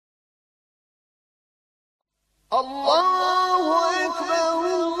Allahu ekber,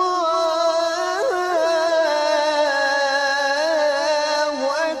 Allahu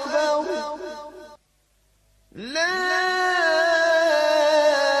ekber, la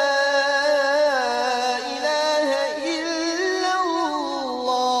ilahe illallah.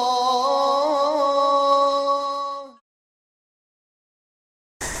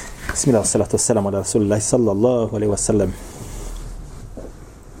 Bismillah, salatu wassalamu ala rasulillahi sallallahu alaihi wasallam.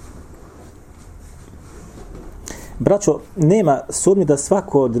 Braćo, nema sumnje da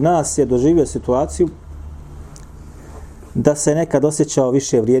svako od nas je doživio situaciju da se nekad osjećao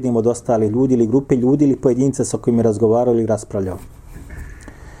više vrijednim od ostalih ljudi ili grupe ljudi ili pojedinca sa kojim je razgovarao ili raspravljao.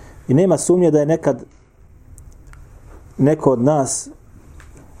 I nema sumnje da je nekad neko od nas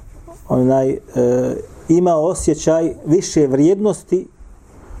imao osjećaj više vrijednosti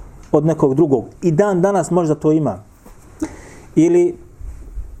od nekog drugog. I dan danas možda to ima. Ili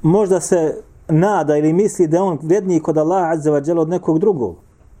možda se nada ili misli da je on vrijedniji kod Allaha azza wa jalla od nekog drugog.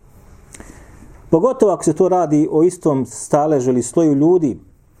 Pogotovo ako se to radi o istom staležu ili sloju ljudi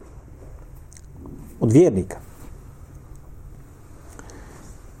od vjernika.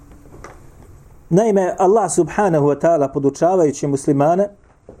 Naime, Allah subhanahu wa ta'ala podučavajući muslimane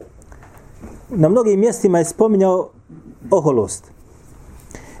na mnogim mjestima je spominjao oholost.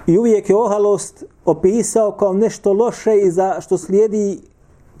 I uvijek je oholost opisao kao nešto loše i za što slijedi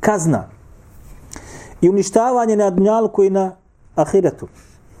kazna. I uništavanje na dunjalku i na ahiretu.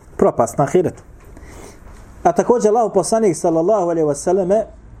 Propast na ahiretu. A također Allahov poslanik sallallahu alejhi ve selleme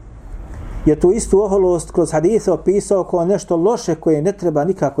je tu istu oholost kroz hadise opisao kao nešto loše koje ne treba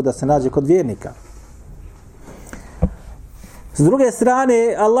nikako da se nađe kod vjernika. S druge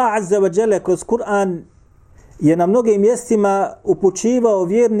strane, Allah azza wa jalla kroz Kur'an je na mnogim mjestima upućivao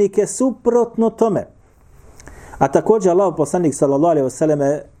vjernike suprotno tome. A također Allahov poslanik sallallahu alejhi ve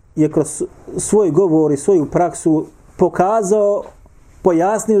selleme je kroz svoj govor i svoju praksu pokazao,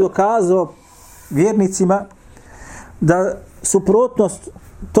 pojasnio, dokazao vjernicima da suprotnost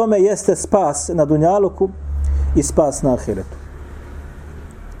tome jeste spas na dunjaluku i spas na ahiretu.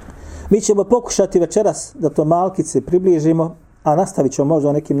 Mi ćemo pokušati večeras da to malkice približimo, a nastavit ćemo možda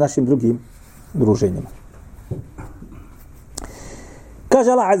o nekim našim drugim druženjima.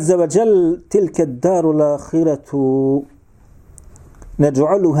 Kaže Allah azza wa jal, tilke daru l'ahiretu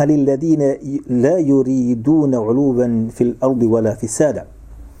نجعلها للذين لا يريدون علوا في الأرض ولا فسادا.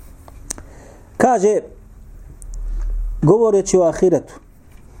 kaže govoreći o ahiretu,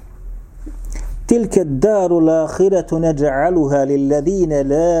 tilke daru l'ahiretu neđa'aluha lilladine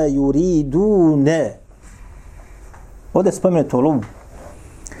la yuridune. Ovdje spomenuto ulumu.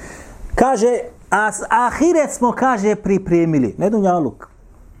 Kaže, ahiret smo, kaže, pripremili. Ne dunjaluk.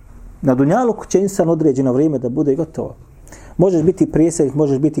 Na dunjaluku će insan određeno vrijeme da bude gotovo. Možeš biti prijesednik,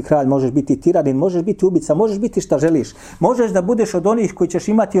 možeš biti kralj, možeš biti tiranin, možeš biti ubica, možeš biti šta želiš. Možeš da budeš od onih koji ćeš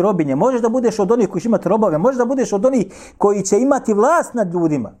imati robinje, možeš da budeš od onih koji će imati robove, možeš da budeš od onih koji će imati vlast nad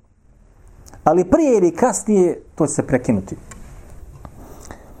ljudima. Ali prije ili kasnije to će se prekinuti.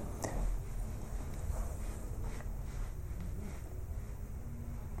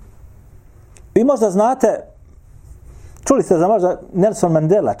 Vi možda znate, čuli ste za možda Nelson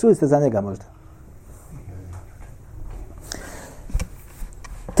Mandela, čuli ste za njega možda.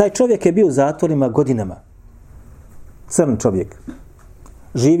 Taj čovjek je bio u zatvorima godinama. Crn čovjek.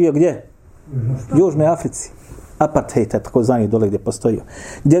 Živio gdje? U Južnoj Africi. Apartheid, tako zvani dole gdje postojio.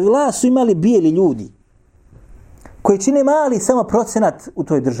 Gdje vlast su imali bijeli ljudi koji čine mali samo procenat u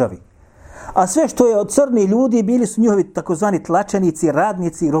toj državi. A sve što je od crnih ljudi bili su njihovi takozvani tlačenici,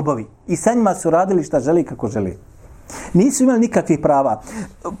 radnici i robovi. I sa njima su radili šta želi kako želi. Nisu imali nikakvih prava.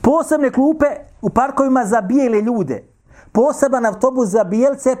 Posebne klupe u parkovima za bijele ljude. Poseban autobus za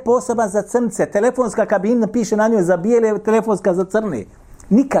bijelce, poseban za crnce. Telefonska kabina piše na njoj za bijele, telefonska za crne.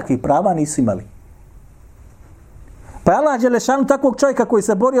 Nikakvih prava nisu imali. Pa Allah Đelešanu takvog čovjeka koji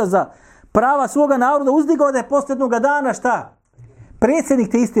se borio za prava svoga naroda uzdigao da je posle jednoga dana šta?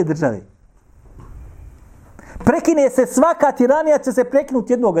 Predsjednik te iste države. Prekine se svaka tiranija, će se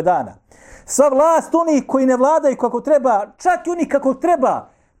prekinuti jednoga dana. Sva vlast onih koji ne vladaju kako treba, čak i oni kako treba,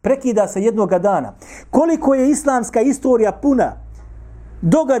 prekida se jednoga dana. Koliko je islamska istorija puna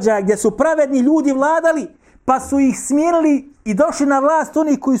događaja gdje su pravedni ljudi vladali, pa su ih smijenili i došli na vlast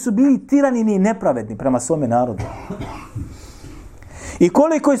oni koji su bili tiranini i nepravedni prema svome narodu. I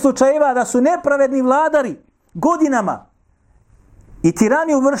koliko je slučajeva da su nepravedni vladari godinama i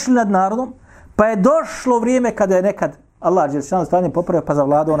tiraniju vršili nad narodom, pa je došlo vrijeme kada je nekad Allah dželešanu stanje popravio pa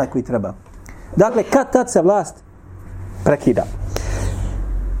zavladao onaj koji treba. Dakle, kad tad se vlast prekida.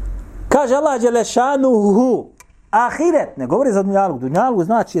 Kaže Allah dželešanuhu, Ahiret, ne govori za dunjaluk. Dunjaluk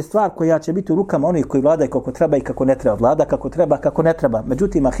znači je stvar koja će biti u rukama onih koji vladaju kako treba i kako ne treba. Vlada kako treba, kako ne treba.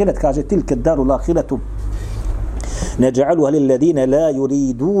 Međutim, ahiret kaže tilke daru l'ahiretu neđa'aluha lilladine la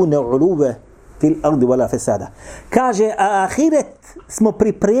yuridune uluve fil ardi wala fesada. Kaže, a ahiret smo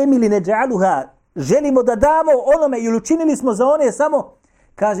pripremili neđa'aluha, želimo da damo onome ili učinili smo za one samo,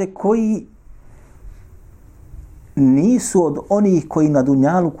 kaže, koji nisu od onih koji na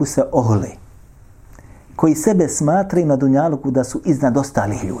dunjaluku se ohole, koji sebe smatraju na dunjaluku da su iznad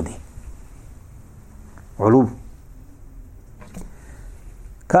ostalih ljudi. Uluv.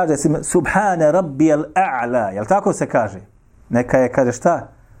 Kaže se subhane rabbijal a'la, jel tako se kaže? Neka je, kaže šta?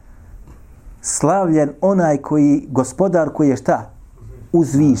 Slavljen onaj koji, gospodar koji je šta?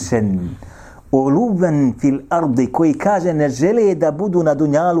 Uzvišen. Uluven fil ardi, koji kaže ne žele da budu na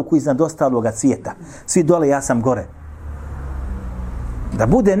dunjaluku iznad ostaloga svijeta. Svi dole, ja sam gore. Da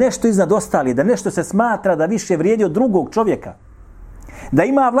bude nešto iznad ostali, da nešto se smatra da više vrijedi od drugog čovjeka. Da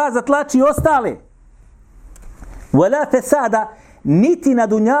ima vlast da tlači ostale. Wala fesada, niti na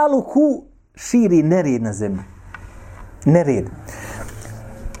dunjaluku širi nered na zemlji. Nered.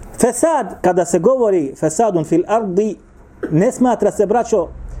 Fesad, kada se govori fesadun fil ardi, ne smatra se, braćo,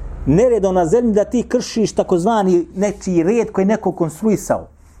 neredom na zemlji da ti kršiš takozvani nečiji red koji je neko konstruisao.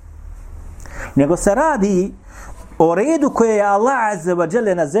 Nego se radi o redu koje je Allah azza wa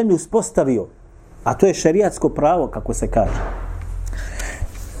dželle na zemlji uspostavio. A to je šerijatsko pravo, kako se kaže.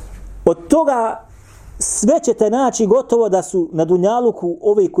 Od toga sve ćete naći gotovo da su na dunjaluku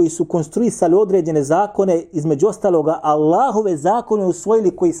ovi koji su konstruisali određene zakone, između ostaloga Allahove zakone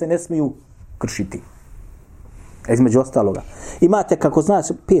usvojili koji se ne smiju kršiti. Između ostaloga. Imate, kako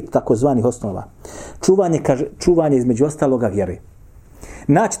znači, 5 takozvanih osnova. Čuvanje između ostaloga vjere.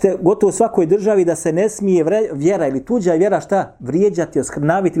 Naćete gotovo u svakoj državi da se ne smije vjera ili tuđa vjera šta? Vrijeđati,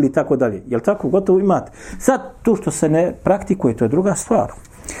 oskrnaviti ili tako dalje. Jel tako? Gotovo imate. Sad, tu što se ne praktikuje, to je druga stvar.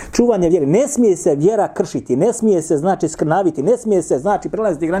 Čuvanje vjere. Ne smije se vjera kršiti, ne smije se znači skrnaviti, ne smije se znači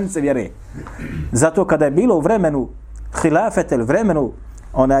prelaziti granice vjere. Zato kada je bilo u vremenu hilafeta ili vremenu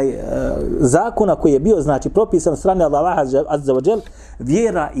zakona koji je bio znači propisan od strane Allaha azza wa džel,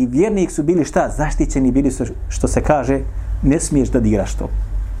 vjera i vjernik su bili šta? Zaštićeni bili su, što se kaže, ne smiješ da diraš to.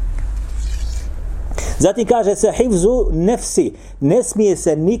 Zatim kaže se hifzu nefsi, ne smije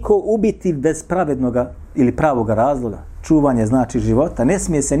se niko ubiti bez pravednoga ili pravoga razloga. Čuvanje znači života, ne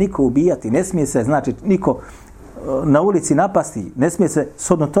smije se niko ubijati, ne smije se znači niko na ulici napasti, ne smije se,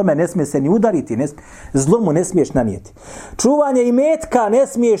 shodno tome ne smije se ni udariti, zlomu ne smiješ nanijeti. Čuvanje imetka, ne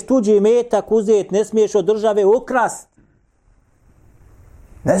smiješ tuđi imetak uzeti, ne smiješ od države ukrast.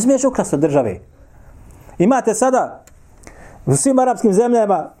 Ne smiješ ukrast od države. Imate sada u svim arapskim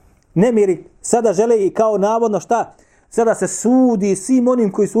zemljama nemiri, sada žele i kao navodno šta? Sada se sudi svim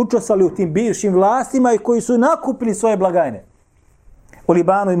onim koji su učestvovali u tim bivšim vlastima i koji su nakupili svoje blagajne. U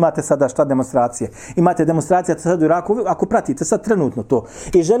Libanu imate sada šta demonstracije. Imate demonstracije sad u Iraku, ako pratite sad trenutno to.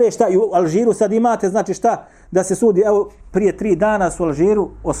 I žele šta, i u Alžiru sad imate, znači šta, da se sudi. Evo, prije 3 dana su u Alžiru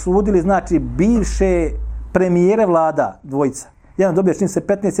osudili, znači, bivše premijere vlada, dvojica. Jedan dobio čini se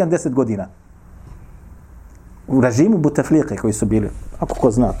 15, jedan 10 godina. U režimu Buteflike koji su bili, ako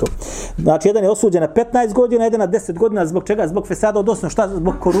ko zna to. Znači, jedan je osuđen na 15 godina, jedan na 10 godina, zbog čega? Zbog fesada, odnosno šta?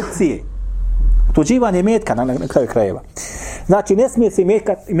 Zbog korupcije. Tuđivanje imetka na kraju krajeva. Znači, ne smije se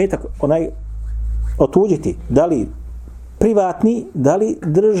imetak otuđiti. Da li privatni, da li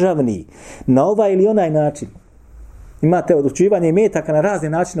državni. Na ovaj ili onaj način. Imate odlučivanje imetaka na razne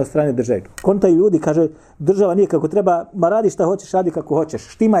načine od strane države. Kontaju ljudi, kaže, država nije kako treba, ma radi šta hoćeš, radi kako hoćeš.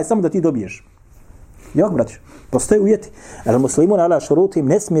 Štima je samo da ti dobiješ. Jok, braću, postoje uvjeti. Ali muslimun ala šurutim,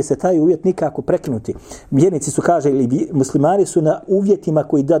 ne smije se taj uvjet nikako prekinuti. Vjernici su, kaže, ili muslimani su na uvjetima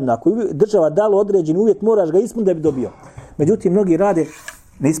koji dadnu. Ako država dala određeni uvjet, moraš ga ispuniti da bi dobio. Međutim, mnogi rade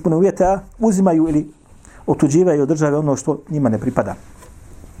ne ispune uvjete, a uzimaju ili otuđivaju od države ono što njima ne pripada.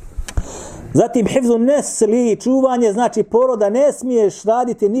 Zatim, hifzu nesli, čuvanje, znači poroda, ne smiješ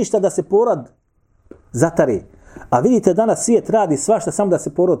raditi ništa da se porod zatari. A vidite, danas svijet radi svašta samo da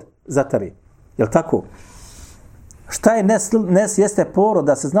se porod zatari. Jel tako? Šta je nes jeste porod,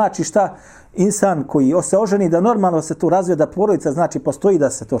 da se znači šta insan koji se oženi, da normalno se tu razvije, da porodica znači postoji, da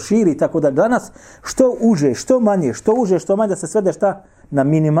se to širi, tako da danas što uže, što manje, što uže, što manje, da se svede šta na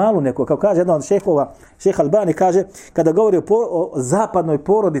minimalu neko. Kao kaže jedan od šehova, šeh Albani kaže, kada govori o zapadnoj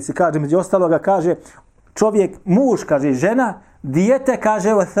porodici, kaže, među ostaloga, kaže, čovjek, muž, kaže, žena, dijete, kaže,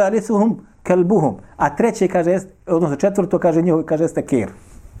 وَثَالِثُهُمْ كَلْبُهُمْ, a treće, kaže, odnosno četvrto, kaže, njihov, kaže, jeste ker.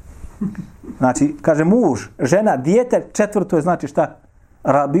 Znači, kaže muž, žena, dijete, četvrto je znači šta?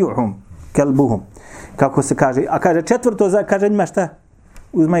 Rabiuhum, kelbuhum. Kako se kaže? A kaže četvrto, kaže njima šta?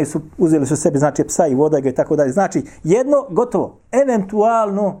 uzeli su sebi, znači, psa i voda i tako dalje. Znači, jedno, gotovo,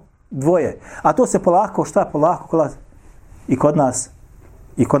 eventualno dvoje. A to se polako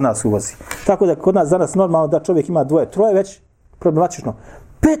i kod nas uvozi. Tako da kod nas danas normalno da čovjek ima dvoje, troje već problematično.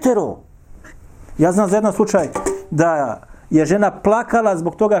 5. Ja znam za jedan slučaj da je žena plakala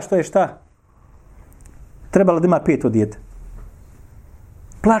zbog toga što je šta? Trebala da ima 5 dijete.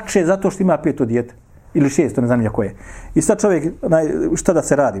 Plače zato što ima 5 dijete. Ili 6, ne znam nije koje. I sad čovjek, šta da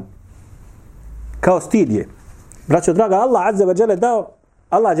se radi? Kao stid je. Braćo draga, Allah azza wa dželle dao,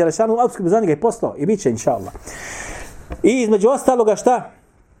 Allah dželešanu apskrbu za njega i poslao. I bit će, inša Allah. I između ostaloga šta?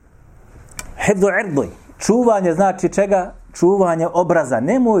 Hifdu irdi. Čuvanje znači čega? Čuvanje obraza.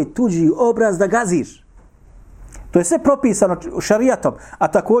 Nemoj tuđi obraz da gaziš. To je sve propisano šarijatom, a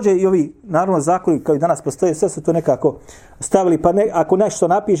također i ovi, naravno, zakoni koji danas postoje, sve su to nekako stavili, pa ako nešto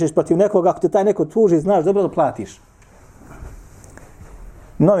napišeš protiv nekoga, ako te taj neko tuži, znaš, dobro da platiš.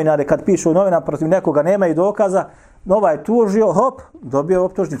 Novinare, kad pišu novina protiv nekoga, nemaju dokaza, nova je tužio, hop, dobio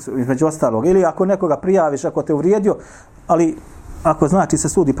optužnicu, između ostalog. Ili ako nekoga prijaviš, ako te uvrijedio, ali ako znači se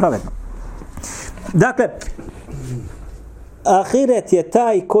sudi pravedno. Dakle, ahiret je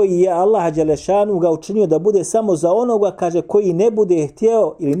taj koji je Allah dželešanu ga učinio da bude samo za onoga, kaže, koji ne bude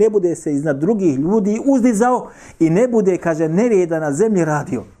htjeo ili ne bude se iznad drugih ljudi uzdizao i ne bude, kaže, nereda na zemlji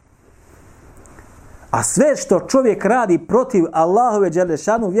radio. A sve što čovjek radi protiv Allahove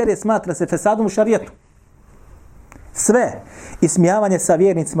dželešanu vjere smatra se fesadom u šarijetu. Sve. Ismijavanje sa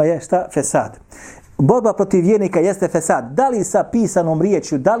vjernicima je šta? Fesad. Borba protiv vjernika jeste fesad. Da li sa pisanom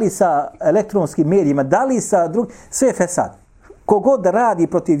riječju, da li sa elektronskim medijima, da li sa drugim, sve je fesad. Kogod radi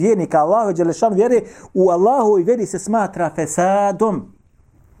protiv vjernika Allahove dželešanu vjere, u Allahovoj vjeri se smatra fesadom.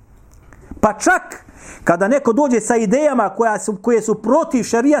 Pa čak kada neko dođe sa idejama koje su protiv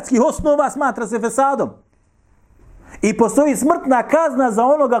šerijatskih osnova, smatra se fesadom. I postoji smrtna kazna za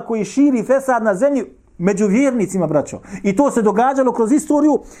onoga koji širi fesad na zemlji među vjernicima, braćo. I to se događalo kroz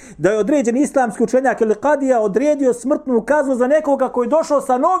istoriju, da je određen islamski učenjak ili kadija odredio smrtnu kaznu za nekoga koji je došao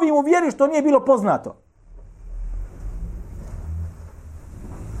sa novim u vjeri što nije bilo poznato.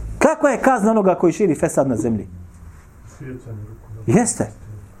 Kakva je kazna onoga koji širi fesad na zemlji? Jeste.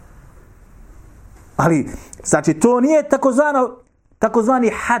 Ali, znači, to nije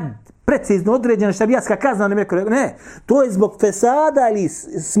takozvani had, precizno određena šarijatska kazna. Ne, to je zbog fesada ili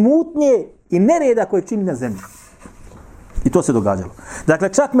smutnje i nereda koje čini na zemlji. I to se događalo. Dakle,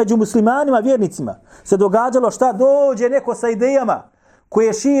 čak među muslimanima, vjernicima, se događalo šta? Dođe neko sa idejama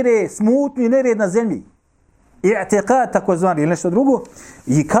koje šire smutnju i nered na zemlji. I'tiqad takozvani ili nešto drugo.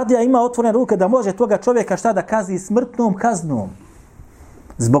 I kad ja ima otvorene ruke da može toga čovjeka šta da kazni smrtnom kaznom.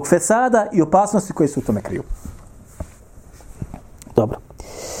 Zbog fesada i opasnosti koje su u tome kriju. Dobro.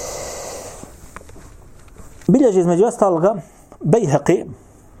 Bilježi između ostaloga Bejhaqi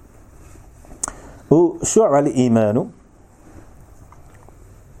u Šu'al imanu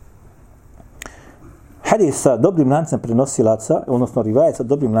hadis sa dobrim lancem prenosilaca, odnosno rivajet sa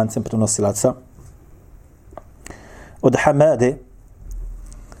dobrim lancem prenosilaca od Hamade,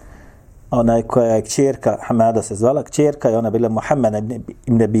 ona koja je kćerka, Hamada se zvala, kćerka je ona bila Muhammed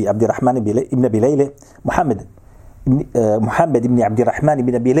ibn Abi Abdirrahman ibn Abi Lejle, Muhammed ibn Abdirrahman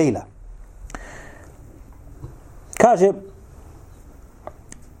ibn Abi Lejla. Kaže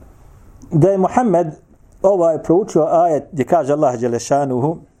da je Muhammed proučio ajet gdje kaže Allah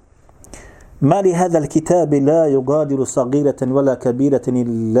dželešanuhu ma li hada al-kitabi la yugadiru sagiratan wala kabiratan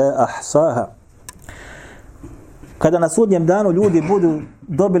illa ahsaha. Kada na sudnjem danu ljudi budu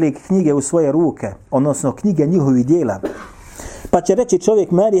dobili knjige u svoje ruke, odnosno knjige njihovih djela, pa će reći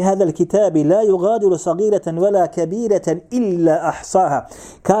čovjek ma li hada al-kitabi la yugadiru sagiratan wala kabiratan illa ahsaha.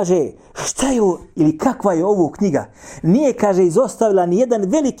 Kaže, šta je ili kakva je ovo knjiga? Nije, kaže, izostavila ni jedan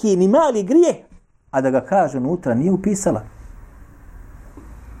veliki ni mali grijeh, a da ga kaže unutra nije upisala.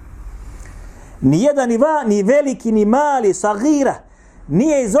 Ni jedan ni veliki ni mali sagira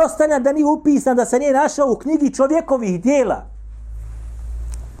nije izostavljan da nije upisan, da se nije našao u knjigi čovjekovih djela.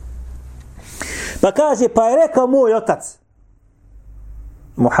 Pa kaže, pa je rekao moj otac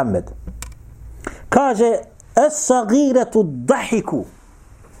Muhammed, kaže as-sagiratu dahiku,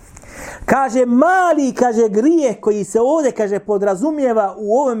 kaže mali, kaže grijeh koji se ovdje, kaže, podrazumijeva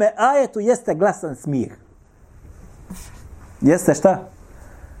u ovome ajetu jeste glasan smijeh. Jeste šta?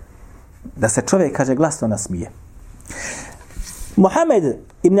 Da se čovjek, kaže, glasno nasmije. Muhammed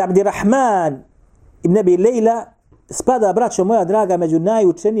ibn Abdirrahman ibn Abi Lejla spada, braćo moja draga, među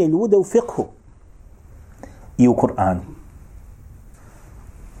najučenije ljude u fiqhu i u Kur'anu.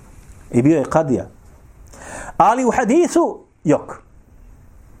 I bio je kadija. Ali u hadisu, jok.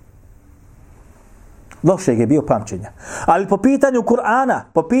 Lošeg je bio pamćenja. Ali po pitanju Kur'ana,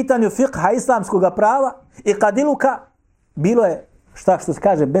 po pitanju fikha islamskog prava i kadiluka, bilo je, što se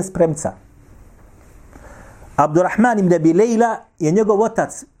kaže, bez premca. Abdurrahman ibn Abi Lejla je njegov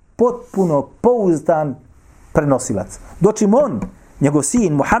otac potpuno pouzdan prenosilac. Dočim on, njegov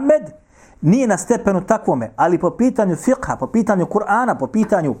sin Muhammed, nije na stepenu takvome, ali po pitanju fikha, po pitanju Kur'ana, po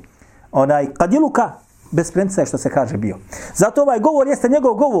pitanju kadiluka, bez premca je što se kaže bio. Zato ovaj govor jeste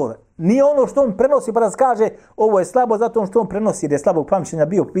njegov govor. Nije ono što on prenosi pa da se kaže ovo je slabo zato što on prenosi jer je slabog pamćenja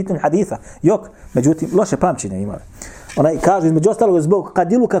bio po pitanju hadisa. Jok, međutim, loše pamćenje ima. Kaže između ostalog zbog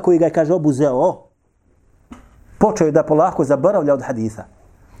kadiluka koji ga je kaže obuzeo. Počeo je da polako zaboravlja od hadisa.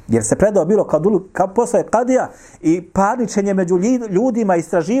 Jer se predao bilo postaje kadija i parničenje među ljudima,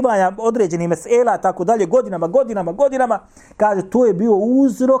 istraživanja određenih mesela, tako dalje, godinama. Kaže, to je bio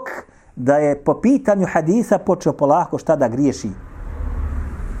uzrok da je po pitanju hadisa počeo polako šta da griješi.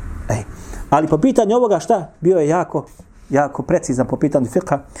 Ali po pitanju ovoga šta? Bio je jako precizan po pitanju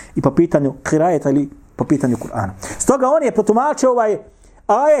fiqha i po pitanju kirajeta ili po pitanju Kur'ana. Stoga on je protumačio ovaj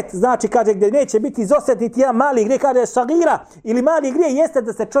ajet, znači kaže gdje neće biti izosetiti jedan mali grije, kaže sagira ili mali grije jeste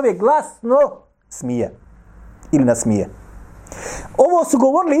da se čovjek glasno smije ili nasmije. Ovo su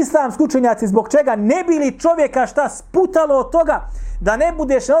govorili islamski učenjaci zbog čega ne bi li čovjeka šta sputalo od toga da ne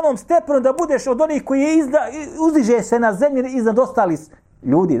budeš na onom stepenu, da budeš od onih koji uzdiže se na zemlji iznad ostalih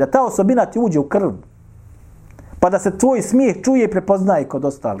ljudi, da ta osobina ti uđe u krv, pa da se tvoj smijeh čuje i prepoznaje kod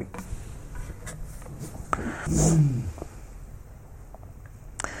ostalih.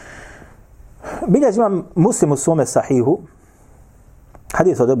 Bilježi imam Muslim u svome sahihu,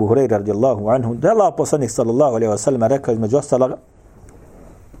 hadis od Ebu Hureyra radijallahu anhu, da je Allah poslanik sallallahu alaihi wa sallam rekao između ostaloga,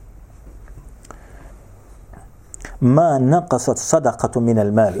 ma naqasat sadaqatu min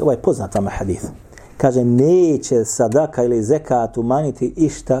al-mali. Ovo je poznat vam hadis. Kaže, neće sadaka ili zekat umanjiti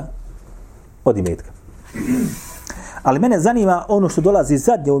išta od imetka. Ali mene zanima ono što dolazi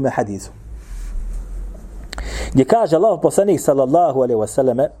zadnje u ime hadisu. Gdje kaže Allah poslanik sallallahu alaihi wa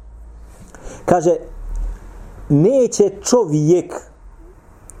sallam, kaže, neće čovjek,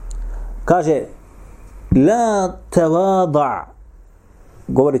 kaže, la tavada,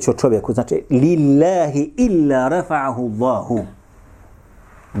 govorit o čovjeku, znači, lillahi illa rafa'ahu Allahu.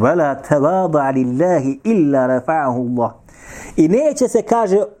 Wala tavada lillahi illa rafa'ahu Allah. I neće se,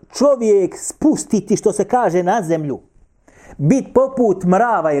 kaže, čovjek spustiti, što se kaže, na zemlju. Bit poput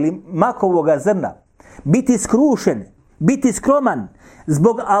mrava ili makovoga zrna. Biti skrušen, biti skroman,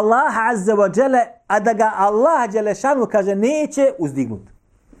 zbog Allaha azza wa jale, a da ga Allah dželešanu, kaže, neće uzdignuti.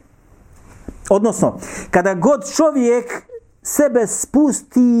 Odnosno, kada god čovjek sebe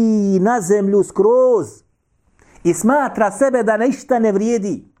spusti na zemlju skroz i smatra sebe da ništa ne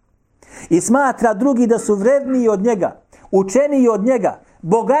vrijedi i smatra drugi da su vredniji od njega, učeniji od njega,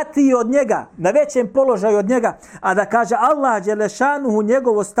 bogatiji od njega, na većem položaju od njega, a da kaže Allah dželešanuhu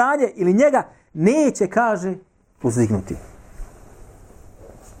njegovo stanje ili njega neće, kaže, uzdignuti.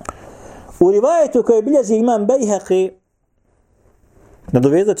 U rivajetu koje bilježi imam Bejhaqi,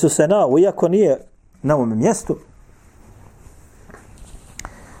 nadovezat ću se na ovo, iako nije na ovom mjestu,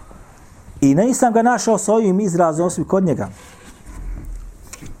 i nisam ga našao sa ovim izrazom osim kod njega.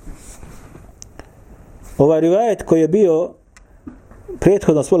 Ovaj rivajet koji je bio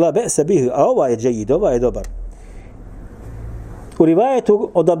prethodno svola be'se bih, a ovaj je džejid, ovaj je dobar. U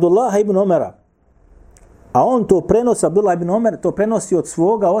rivajetu od Abdullaha ibn Omera, a on to prenosi, Abdullah ibn Omer, to prenosi od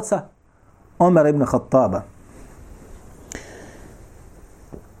svoga oca, Omer ibn Khattaba.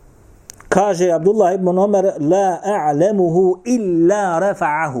 Kaže Abdullah ibn Omer, la a'lamuhu illa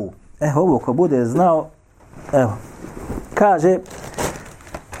rafa'ahu. Ovo ko bude znao, evo, kaže,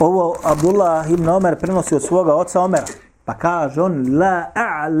 ovo Abdullah ibn Omer prenosi od svoga oca Omera. Pa kaže on, la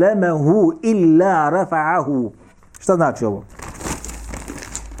a'lamahu illa rafa'ahu. Šta znači ovo?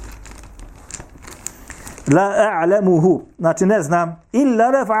 La a'lamuhu, znači ne znam, illa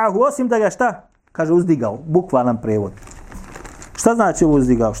rafa'ahu, osim da ga šta? Kaže uzdigao, bukvalan prevod. Šta znači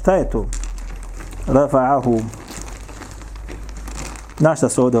uzdigao? Šta je to? Rafa'ahu. Na šta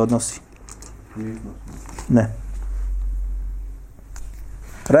se ovdje odnosi? Ne.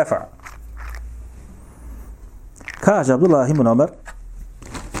 Rafa. Kaže Abdullah ibn Omer,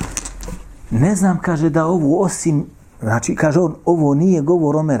 ne znam, kaže, da ovo osim, znači, kaže on, ovo nije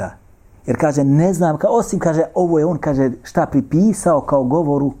govor Omera. Jer kaže, ne znam, osim, kaže, ovo je on, kaže, šta pripisao kao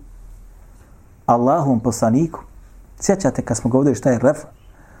govoru Allahom poslaniku. Sjećate kad smo govorili šta je rafa?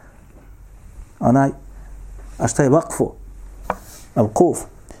 A šta je vakfu? Al-Kuf.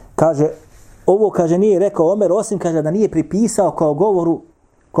 Kaže, ovo, kaže, nije rekao Omer, osim, kaže, da nije pripisao kao govoru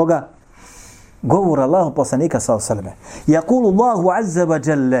koga? Govor Allahu poslanika sallallahu alejhi ve sellem. Yaqulu Allahu azza wa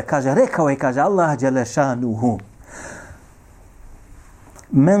jalla, kaže, rekao je, kaže, Allah dželle šanuhu.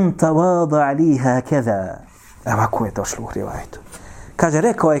 men tavada li hakeza. Ovako je došlo u rivajetu. Kaže,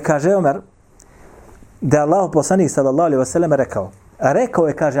 rekao je, kaže Omer, da je Allah poslanik sallallahu alejhi ve sellem rekao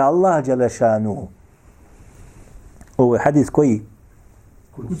je, kaže Allah dželle šanuhu. Ovo je hadis koji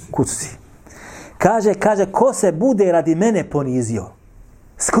kuci. Kaže, ko se bude radi mene ponizio,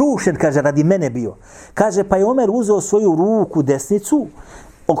 skrušen, kaže, radi mene bio. Kaže, pa je Omer uzeo svoju ruku desnicu,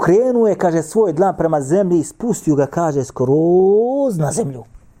 okrenuo je, kaže, svoj dlan prema zemlji i spustio ga, kaže, skroz na zemlju.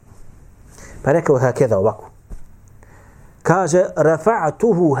 Pa rekao hakeda ovako. Kaže,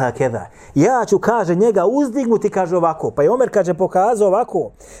 rafa'tuhu hakeda. Ja ću, kaže, njega uzdignuti, kaže ovako. Pa je Omer, kaže, pokazao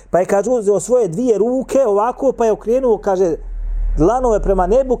ovako. Pa je, kaže, uzeo svoje dvije ruke ovako, pa je okrenuo, kaže, dlanove prema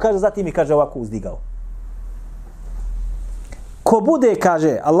nebu, kaže, zatim i, kaže, ovako uzdigao. Ko bude,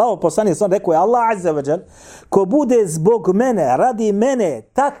 kaže, Allah poslanik sam rekao je Allah azza wa džal, ko bude zbog mene, radi mene,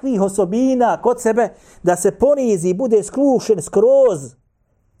 takvih osobina kod sebe, da se ponizi i bude skrušen skroz,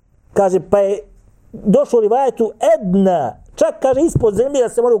 kaže, pa je došlo u rivajetu edna, čak, kaže, ispod zemlje da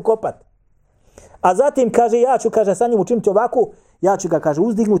se mora ukopati. A zatim, kaže, ja ću, kaže, sa njim učiniti ovako, ja ću ga, kaže,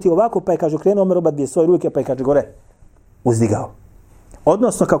 uzdignuti ovako, pa je, kaže, krenuo Omer oba dvije svoje ruke, pa je, kaže, gore uzdigao.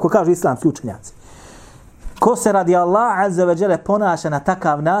 Odnosno, kako kažu islamski učenjaci, ko se radi Allah azza wa dželle ponaša na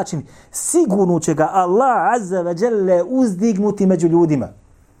takav način, sigurno će ga Allah azza wa dželle uzdignuti među ljudima.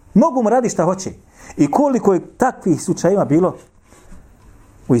 Mogu mu radi šta hoće. I koliko je takvih slučajeva bilo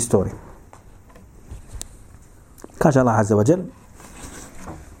u istoriji. Kaže Allah azza wa dželle,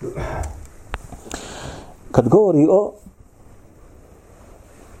 kad govori o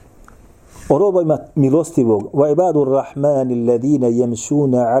robovima milostivog, wa ibadur rahmani alladhina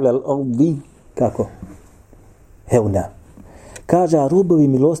yamshuna ala al-ardi, kako? Heuna. Kaže, a robovi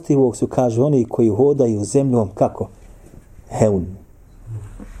milostivog su, kaže, oni koji hodaju zemljom, kako? Heun.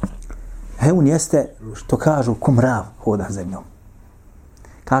 Heun jeste, što kažu, ko mrav hoda zemljom.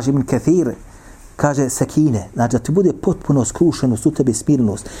 Kaže Ibn Kathir, kaže sekine, znači da ti bude potpuno skrušenost u tebi,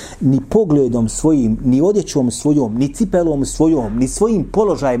 smirnost, ni pogledom svojim, ni odjećom svojom, ni cipelom svojom, ni svojim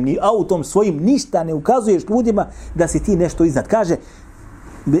položajem, ni autom svojim, ništa ne ukazuješ ljudima da si ti nešto iznad.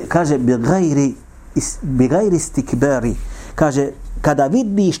 Kaže bi gajri stikbari. Kaže, kada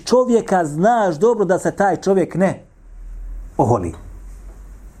vidiš čovjeka, znaš dobro da se taj čovjek ne oholi.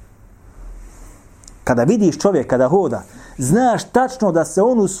 Kada vidiš čovjek, kada hoda, znaš tačno da se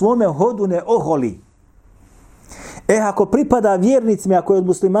on u svome hodu ne oholi. Ako pripada vjernicima, ako je od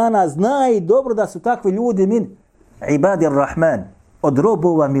muslimana, znaj dobro da su takvi ljudi min ibadir rahman, od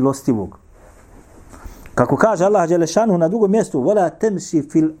robova milostivog. Kako kaže Allah dželle šanuhu na drugom mjestu, wala tamshi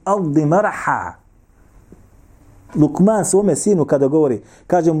fil ardi marha. Lukman svome sinu kada govori,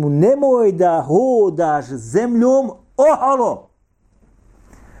 kaže mu, nemoj da hodaš zemljom oholo.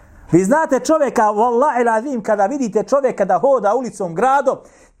 Vi znate čovjeka, wallahi lazim, kada vidite čovjeka da hoda ulicom, gradom,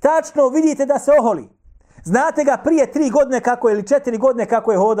 tačno vidite da se oholi. Znate ga prije 3 godine kako je, ili 4 godine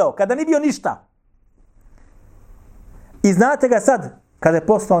kako je hodao, kada nije bio ništa. I znate ga sad, kada je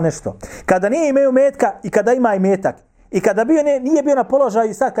poslao nešto. Kada nije imao metka i kada ima i metak. I kada nije bio na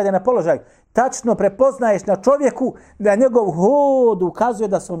položaju i sad kada je na položaju, tačno prepoznaješ na čovjeku da njegov hod ukazuje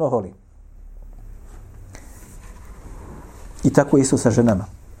da se on oholi. I tako isto sa ženama.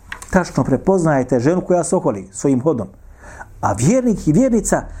 Tačno prepoznajete ženu koja se oholi svojim hodom. A vjernik i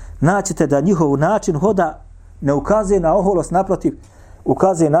vjernica naćete da njihov način hoda ne ukazuje na oholost, naprotiv,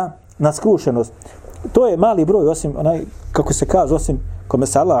 ukazuje na skrušenost. To je mali broj, osim onaj, kako se kaže, osim kome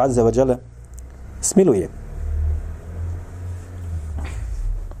se Allah azza wa dželle smiluje.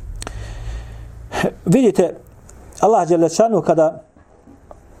 Vidite, Allah dželle šanuhu kada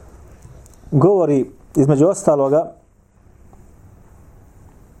govori između ostaloga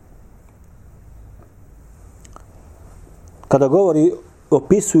kada govori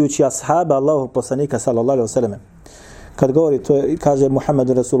opisujući ashaba Allahu poslanika sallallahu alejhi ve selleme, kad govori, to je, kaže Muhammed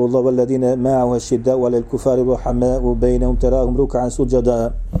Rasulullah walladine ma'ahu ashidda wal kufari ruhama'u bainahum tarahum ruk'an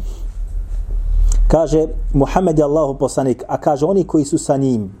sujada. Kaže Muhammed je Allahu poslanik, a kaže oni koji su sa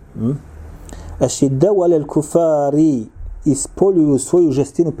njim, ashidda wal kufari, ispoljuju svoju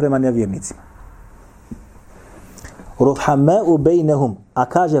žestinu prema nevjernicima. Ruhama'u bainahum, a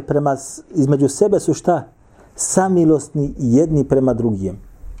kaže prema između sebe su šta? Samilosni jedni prema drugim.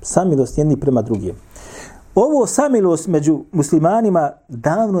 Samilosni jedni prema drugim. Ovo samilost među muslimanima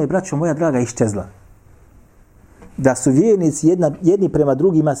davno je, braćo moja draga, iščezla. Da su vjernici jedni prema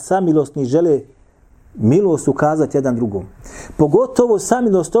drugima samilosni, žele milost ukazati jedan drugom. Pogotovo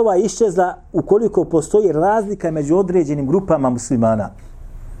samilost ova iščezla ukoliko postoji razlika među određenim grupama muslimana.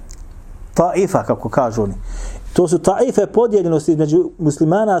 Taifa, kako kažu oni. To su taife podijeljenosti između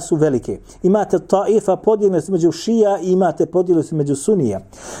muslimana su velike. Imate taifa podijeljenosti između šija i imate podijeljenosti između sunija.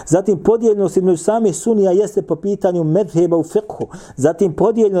 Zatim podijeljenost između samih sunija jeste po pitanju medheba u fiqhu. Zatim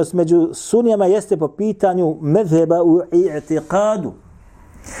podijeljenost među sunijama jeste po pitanju medheba u i'tiqadu.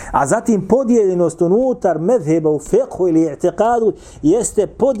 A zatim podijeljenost unutar medheba u fiqhu ili i'tiqadu jeste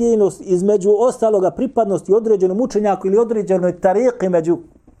podijeljenost između ostaloga pripadnosti određenom učenjaku ili određenoj tariqi među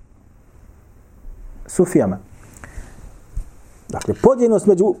sufijama. Dakle, podijeljenost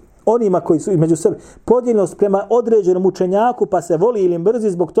među onima koji su između sebe, podijeljenost prema određenom učenjaku pa se voli ili mrzi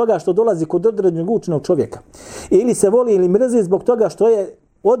zbog toga što dolazi kod određenog učenog čovjeka. Ili se voli ili mrzi zbog toga što je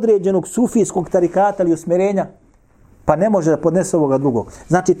određenog sufijskog tarikata ili usmjerenja pa ne može da podnese ovoga drugog.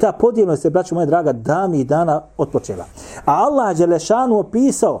 Znači, ta podijeljenost je, braćo moje draga, davnih dana otpočela. A Allah dželešanu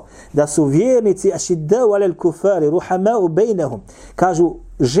opisao da su vjernici ašiddau alel kufari, ruhamau bejnehum. Kažu,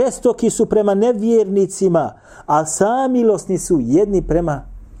 žestoki su prema nevjernicima, a samilosni su jedni prema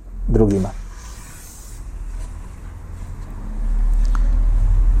drugima.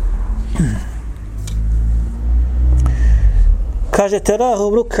 Kaže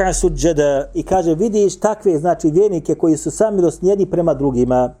terahum ruk'a suđada i kaže vidiš takve znači vjernike koji su samilosni jedni prema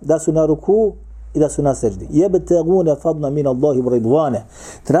drugima, da su na ruku i da su na seždi. Jebtegune fadna min Allahi ridvane.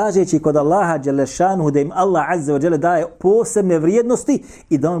 Tražeći kod Allaha dželle šanuhu da im Allah azza wa dželle daje posebne vrijednosti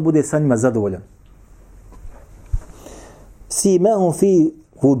i da on bude sa njima zadovoljan. Simahum fi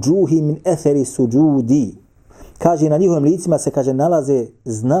vujuhi min athari sujudi. Kaže na njihovim licima se kaže nalaze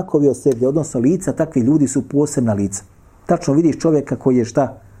znakovi od sežde, odnosno lica takvi ljudi su posebna lica. Tačno vidiš čovjeka koji je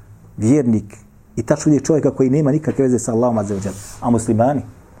šta? Vjernik. I tačno vidiš čovjeka koji nema nikakve veze sa Allahom azza wa dželle. A muslimani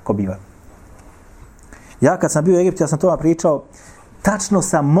ko biva. Ja kad sam bio u Egiptu, ja sam to vam pričao, tačno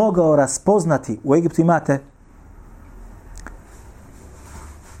sam mogao raspoznati, u Egiptu imate,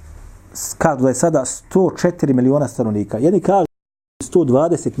 kažu da je sada 104 miliona stanovnika, jedni kažu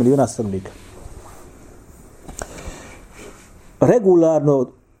 120 miliona stanovnika. Regularno,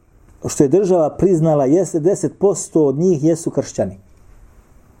 što je država priznala, jeste 10% od njih jesu kršćani.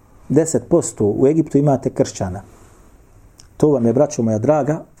 10% u Egiptu imate kršćana. To vam je, braćo moja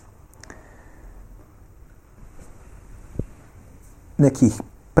draga, nekih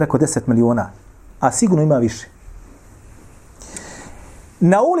preko 10 miliona, a sigurno ima više.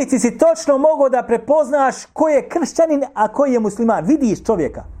 Na ulici si točno mogao da prepoznaš ko je kršćanin, a ko je musliman. Vidiš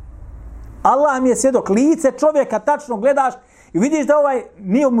čovjeka. Allah mi je svjedok, lice čovjeka tačno gledaš i vidiš da ovaj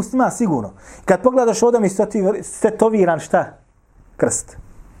nije musliman sigurno. Kad pogledaš ovdje mi tetoviran šta? Krst.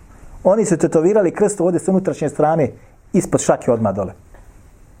 Oni su tetovirali krst ovdje s unutrašnje strane ispod šake odmah dole.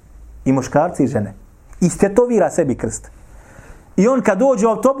 I muškarci i žene. I stetovira sebi krst. I on kad dođe u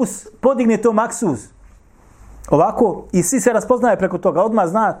autobus, podigne to maksuz. Ovako, i svi se raspoznaje preko toga. Odmah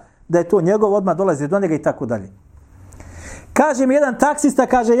zna da je to njegov, odmah dolazi do njega i tako dalje. Kaže mi jedan taksista,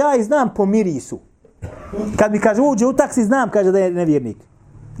 kaže, ja ih znam po mirisu. Kad mi kaže, uđe u taksi, znam, kaže da je nevjernik.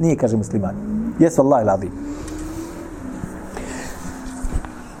 Nije, kaže musliman. Jesu Allah ilazi.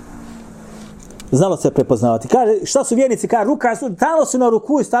 Znalo se prepoznavati. Kaže, šta su vjernici? Kaže, ruka su, talo su na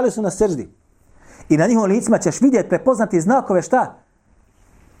ruku i stali su na seždi. I na njihovim licima ćeš vidjeti, prepoznati znakove šta?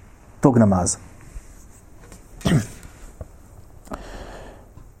 Tog namaza.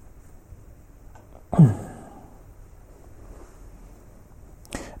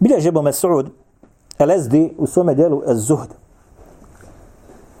 Bilježi Ebu Mes'ud el-Ezdi u svome dijelu Az-Zuhd.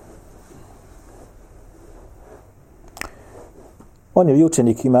 On je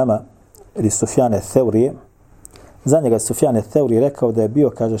učenik imama ili Sufjane Theurije. Za njega Sufjane Theuri rekao da je bio,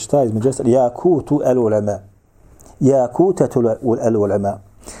 kaže šta između Jakutu el-Ulema. Jakutatu el-Ulema.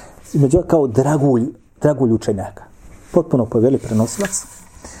 Između kao dragulj učenjaka. Potpuno poveli prenosilac.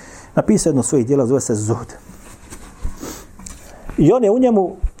 Napisao jedno svojih dijela, zove se Zuhd. I on je u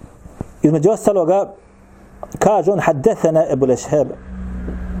njemu, između ostaloga, kaže on, haddethana Ebu Lešheb,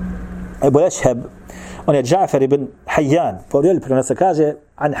 on je Džafer ibn Hayyan, poveli prenosilac, kaže,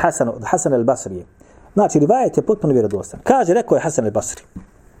 an Hasan al-Basri. Znači, rivajet je potpuno vjerodostan. Kaže, rekao je Hasan al-Basri.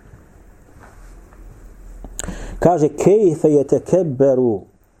 Kaže, kejfe je tekebberu.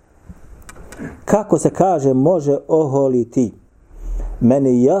 Kako se kaže, može oholiti.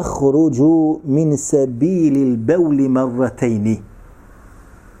 Men jahruđu min sebilil bevli marratejni.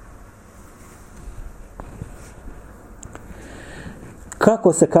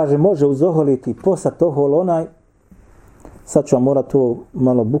 Kako se kaže, može uzoholiti posat ohol onaj. Sad ću vam morat to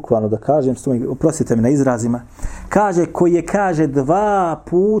malo bukvalno da kažem, oprostite mi na izrazima. Kaže, koji je, kaže, 2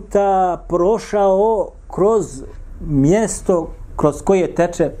 puta prošao kroz mjesto kroz koje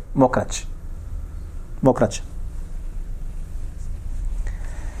teče mokrać.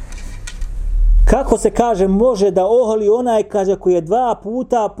 kako se kaže može da oholi onaj, kaže, koji je 2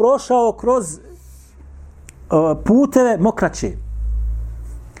 puta prošao kroz puteve mokraće.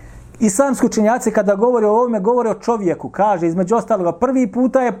 Islamski učenjaci kada govore o ovome, govore o čovjeku. Kaže, između ostaloga, prvi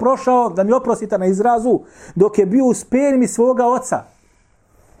puta je prošao, da mi oprostite na izrazu, dok je bio u spermi svoga oca.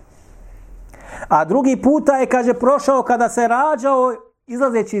 A drugi puta je, kaže, prošao kada se rađao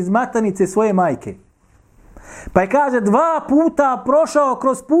izlazeći iz maternice svoje majke. Pa je, kaže, 2 puta prošao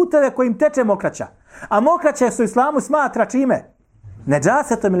kroz puteve kojim teče mokraća. A mokraća se u islamu smatra čime?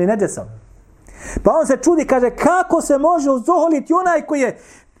 Nedžasetom ili neđesom. Pa on se čudi, kaže, kako se može uzoholiti onaj koji je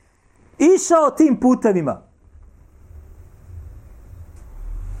išao tim putevima.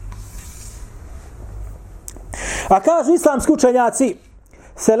 A kažu islamski učenjaci,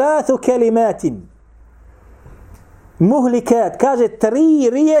 salatu kelimatin muhlikat, kaže 3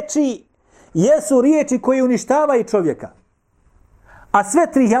 riječi jesu riječi koje uništavaju čovjeka. A sve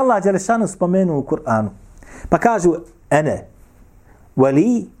 3 je Allah dželešanu spomenuo u Kur'anu. Pa kažu ene,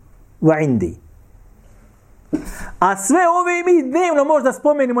 wali, wa indi. A sve ove mi dnevno možda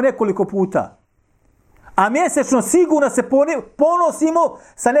spomenimo nekoliko puta. A mjesečno sigurno se ponosimo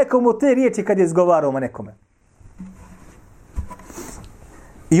sa nekom od te riječi kad je izgovaramo nekome.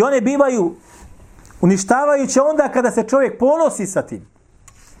 I one bivaju uništavajuće onda kada se čovjek ponosi sa tim.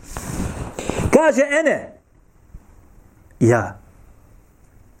 Kaže ene.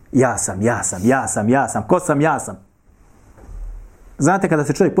 Ja sam. Ko sam? Ja sam. Znate kada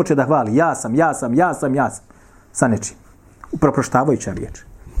se čovjek počne da hvali. Ja sam. Sa nečim. Uproštavajuća riječ.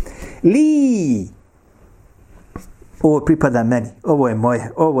 Li. Ovo pripada meni. Ovo je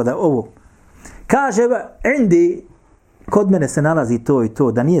moje. Ovo. Kaže indi. Kod mene se nalazi to i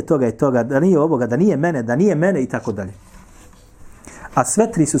to. Da nije toga i toga. Da nije ovoga. Da nije mene i tako dalje. A sve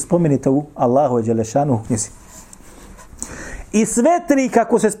 3 su spomenute u Allahu dželešanu knjizi. I sve 3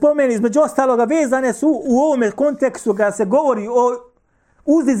 kako se spomeni između ostaloga vezane su u ovome kontekstu kada se govori o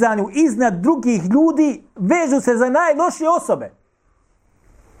uzdizanju iznad drugih ljudi, vežu se za najlošije osobe.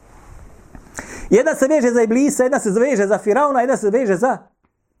 Jedna se veže za Iblisa, jedna se veže za Firauna, jedna se veže za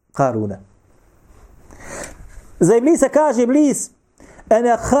Karuna. Za Iblisa kaže Iblis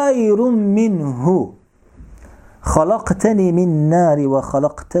ana khairum minhu khalaqtani min nari wa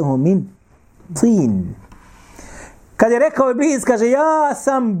khalaqtahu min tin. Kad je rekao Iblis, kaže, ja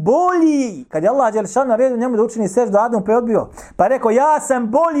sam bolji. Kad je Allah dželešanu naredio njemu da učini seždu Adamu, pa je odbio. Pa je rekao, ja sam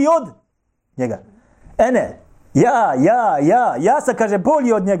bolji od njega. Ene, ja sam, kaže,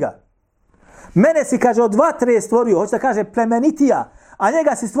 bolji od njega. Mene si, kaže, od vatre stvorio, hoće da kaže plemenitija, a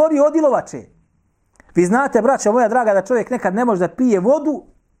njega si stvorio od ilovače. Vi znate, braćo moja draga, da čovjek nekad ne može da pije vodu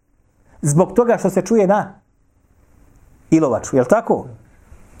zbog toga što se čuje na ilovaču, je li tako?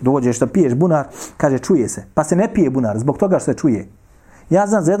 Dođeš da piješ bunar, kaže čuje se. Pa se ne pije bunar, zbog toga što se čuje. Ja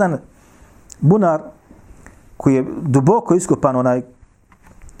znam za jedan bunar koji je duboko iskopan,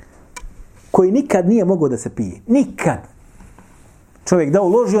 koji nikad nije mogao da se pije. Nikad. Čovjek da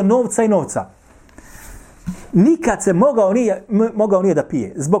uložio novca i novca. Nikad se mogao nije da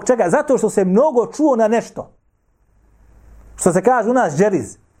pije. Zbog čega? Zato što se mnogo čuo na nešto. Što se kaže u nas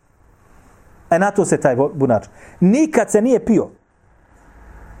džeriz. Na to se taj bunar. Nikad se nije pio.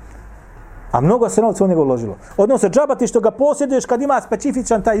 A mnogo se novca u njega uložilo. Odnosno, džabati što ga posjeduješ kad ima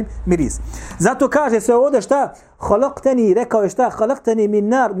specifičan taj miris. Zato kaže se ovdje šta? Halakteni, rekao je šta? Halakteni min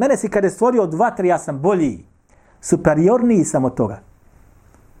nar. Mene si kada je stvorio od vatre, ja sam bolji. Superiorniji sam od toga.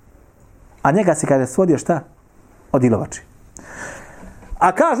 A njega si kada je stvorio šta? Od ilovači.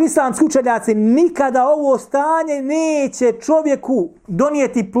 A kažu islamski učenjaci, nikada ovo stanje neće čovjeku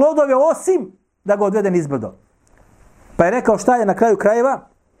donijeti plodove osim da ga odvede nizbrdo. Pa je rekao šta je na kraju krajeva?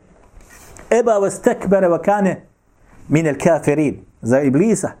 Eba vastakbara wa kane min al-kafirin. Za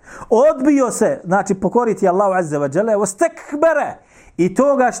Iblisa. Odbio se, znači pokoriti Allahu azza wa jalla, vastakbara. I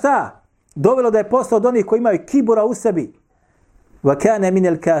toga šta? Dovelo da je postao od onih koji imaju kibura u sebi. Wa kane min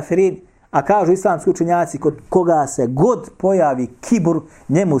al-kafirin. A kažu islamski učenjaci, kod koga se god pojavi kibur,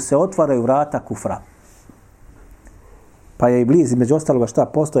 njemu se otvaraju vrata kufra. Pa je Iblis, među ostaloga šta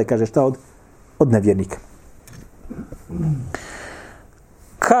postoje, kaže šta od nevjernika.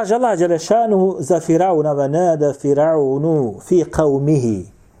 Kaže Allah dželešanu za Firauna, vanada Firaunu fi qavmihi.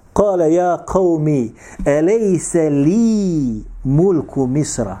 Kale ja qavmi, elejse li mulku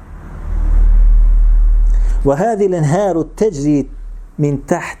Misra. Wa hadi l'enharu teđri min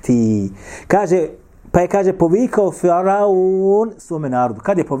tahti. Kaže povikao Firaun svome narodu.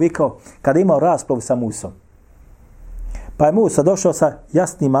 Kad je povikao? Kada je imao raspravu sa Musom. Pa je Musa došao sa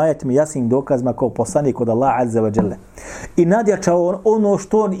jasnim ajetima, jasnim dokazima kao poslanik od Allah azza wa jalla. I nadjačao ono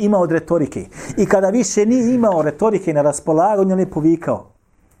što on ima od retorike. I kada više nije imao retorike na raspolaganju, on je povikao.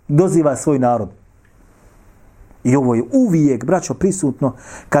 Doziva svoj narod. I ovo je uvijek, braćo, prisutno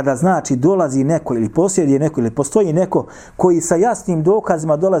kada znači dolazi neko ili posjeduje neko ili postoji neko koji sa jasnim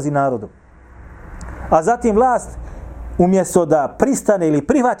dokazima dolazi narodu. A zatim vlast umjesto da pristane ili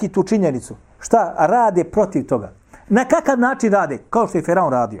prihvati tu činjenicu, šta rade protiv toga? Na kakav način rade? Kao što je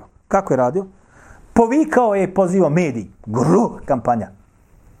Firaun radio. Kako je radio? Povikao je, pozivao mediji. Kampanja.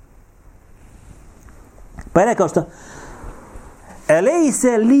 Pa je rekao što?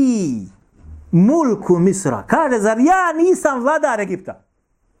 Elejse li mulku Misra. Kaže, zar ja nisam vladar Egipta?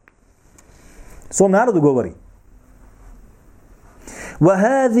 Svom narodu govori.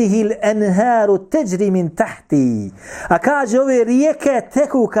 وَهَذِهِ الْأَنْهَارُ تَجْرِ مِنْ تَحْتِي. A kaže, ove rijeke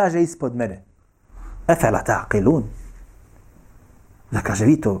teku, kaže, ispod mene. Efela taqilun. Da kaže,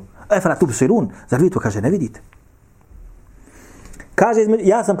 vi to, efela tubsirun. Zar vi to, kaže, ne vidite? Kaže,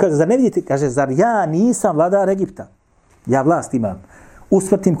 ja sam, kaže, zar ne vidite? Kaže, zar ja nisam vladar Egipta? Ja vlast imam.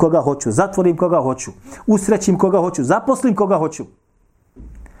 Usmrtim koga hoću, zatvorim koga hoću, usrećim koga hoću, zaposlim koga hoću.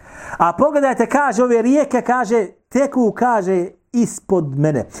 A pogledajte, kaže, ove rijeke, kaže, teku, kaže, ispod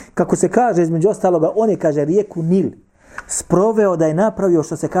mene. Kako se kaže, između ostaloga, on je, kaže, rijeku Nil sproveo da je napravio,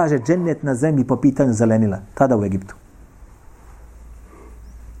 što se kaže, džennet na zemlji po pitanju zelenila, tada u Egiptu.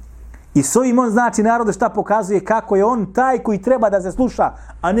 I s ovim on znači narodu šta pokazuje, kako je on taj koji treba da se sluša,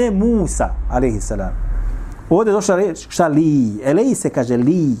 a ne Musa, alejhiselam. Ovdje je došla reč, šta li? Elej se kaže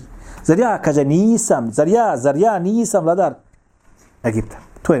li. Zar ja, kaže, nisam, zar ja nisam vladar Egipta.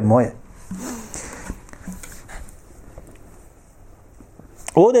 To je moje.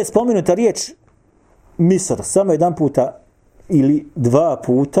 Ovdje je spomenuta riječ Misr, samo jedan puta ili dva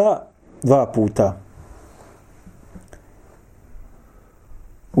puta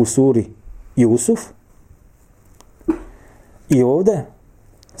u suri Jusuf i ovdje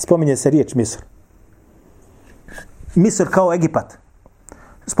spominje se riječ Misr. Misr kao Egipat.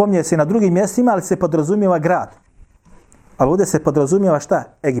 Spominje se na drugim mjestima, ali se podrazumijeva grad. Ali ovdje se podrazumijeva šta?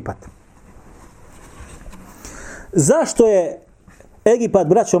 Egipat. Zašto je Egipat,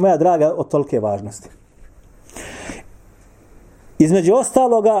 braćo moja draga, od tolike važnosti? Između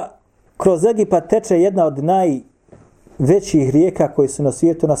ostaloga, kroz Egipat teče jedna od najvećih rijeka koji su na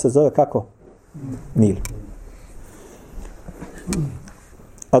svijetu, ona se zove kako? Nil.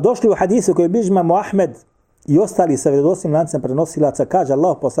 A došli u hadisu koji bilježi imam Ahmed i ostali sa vjerodostojnim lancem prenosilaca, kaže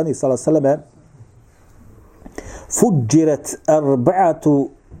Allah poslanik sallallahu alejhi ve selleme: "Fudjirat arba'atu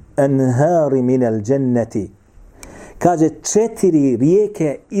anhar min al-jannati." Kaže, 4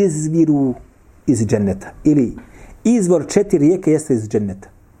 rijeke izviru iz dženneta. Ili izvor 4 rijeke jeste iz dženneta.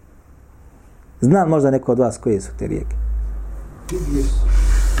 Znam možda neko od vas koje su te rijeke?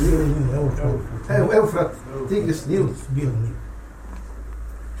 Eufrat, Tigris, Nil.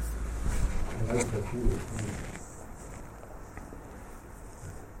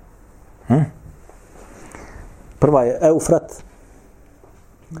 Prva je Eufrat.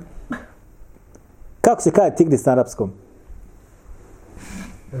 Kako se kaže Tigris na arapskom?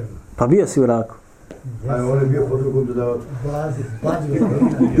 Pa bio si u Iraku. On je bio po drugom dodavatu.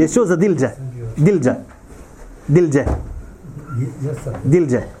 Jesi čuo za Dilđe?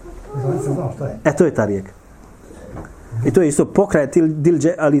 Dilđe. E, to je ta rijeka. I to je isto pokraj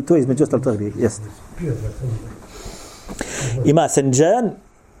Dilđe, ali to je između ostalo ta rijeka. Jeste. Ima Senđan.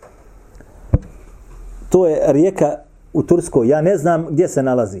 To je rijeka u Turskoj. Ja ne znam gdje se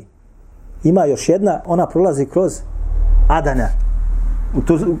nalazi. Ima još jedna, ona prolazi kroz Adana, u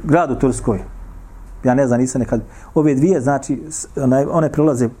gradu Turskoj. Ja ne znam, nisam nekad. Ove dvije, znači, one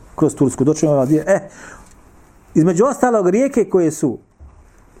prolaze kroz Tursku. Doćemo ove dvije. Između ostalog rijeke koje su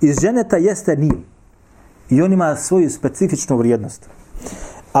iz dženeta jeste Nil. I on ima svoju specifičnu vrijednost.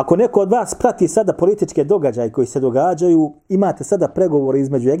 Ako neko od vas prati sada političke događaje koji se događaju, imate sada pregovore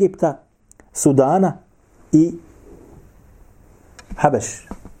između Egipta, Sudana i Habeš,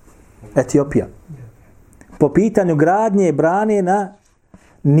 Etiopija. Po pitanju gradnje brane na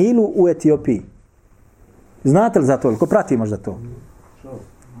Nilu u Etiopiji. Znate li za to? Ko prati možda to?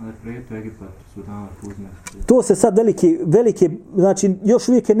 To se sad velike, znači još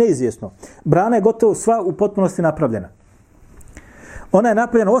uvijek je neizvjesno. Brana je gotovo sva u potpunosti napravljena. Ona je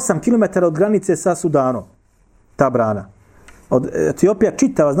napravljena 8 km od granice sa Sudanom. Ta brana. Od Etiopija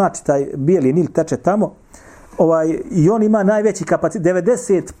čitava, znači taj bijeli Nil teče tamo. I on ima najveći kapacitet.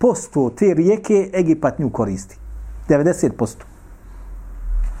 90% te rijeke Egipat nju koristi. 90%.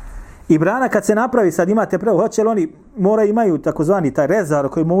 I brana kad se napravi, sad imate pravo, hoće li oni imaju takozvani taj rezar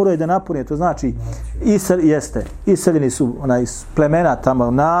koji moraju da napune, to znači iseljeni su plemena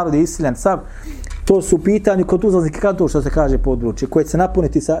tamo, narod je iseljen, sav. To su u pitanju kod uzlaznika kanto, što se kaže područje, koje će se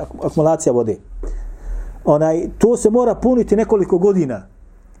napuniti sa akumulacija vode. To se mora puniti nekoliko godina.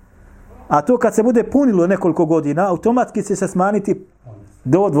 A to kad se bude punilo nekoliko godina, automatski će se smanjiti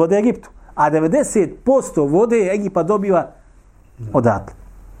do vode Egiptu. A 90% vode Egipa dobiva odatle.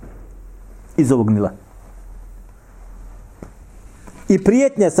 Iz ovog Nila. I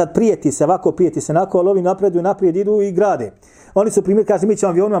prijetnje, sad prijeti se, ovako prijeti se, onako, ali ovi naprijed idu i grade. Oni su primjer, kaže, mi ćemo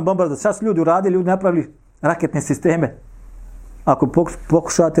avionima bombardovati. Šta su ljudi uradili? Ljudi napravili raketne sisteme. Ako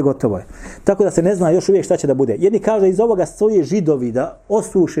pokušate, gotovo je. Tako da se ne zna još uvijek šta će da bude. Jedni kaže, iz ovoga stoje Židovi da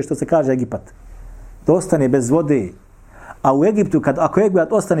osuše, što se kaže, Egipat. Da ostane bez vode. A u Egiptu, ako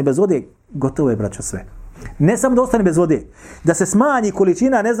Egipat ostane bez vode, gotovo je, braćo, sve. Ne samo da ostane bez vode, da se smanji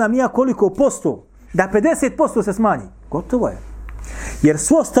količina, ne znam nija koliko posto, da 50% se smanji. Gotovo je. Jer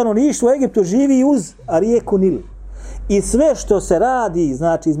svo stanovništvo u Egiptu živi uz rijeku Nil. I sve što se radi,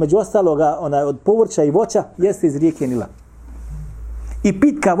 znači između ostaloga od povrća i voća, jeste iz rijeke Nila. I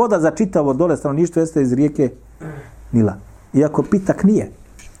pitka voda za čitavo dole stanovništvo jeste iz rijeke Nila. Iako pitak nije.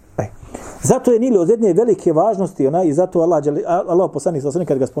 Zato je Nil od jedne velike važnosti, i zato Allah poslanik sallallahu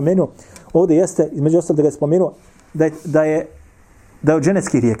kad ga spomenuo, ovdje jeste, između ostalog da ga je spomenuo, da je od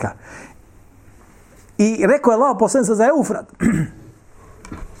dženetskih rijeka. I rekao je Allah poslanik za Eufrat,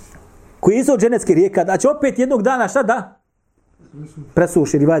 koji je isto od dženetskih rijeka, da će opet jednog dana šta da?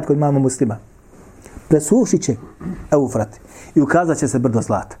 Presuši, rivajet kod imama Muslima. Presušit će Eufrat i ukazat će se brdo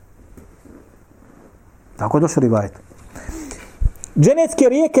zlata. Tako je došao rivajet. Dženetske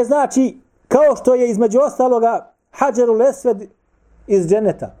rijeke znači kao što je između ostaloga Hadžerul Esved iz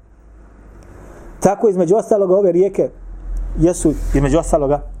dženeta. Tako između ostaloga ove rijeke jesu između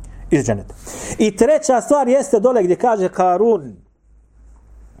ostaloga iz dženeta. I treća stvar jeste dole gdje kaže Karun.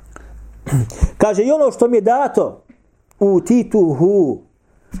 Kaže i ono što mi je dato u tituhu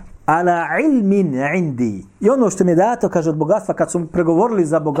ala ilmin indi. I ono što mi je dato, kaže, od bogatstva, kad su pregovorili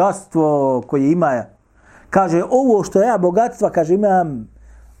za bogatstvo koje ima, kaže, ovo što ja bogatstva, kaže, imam,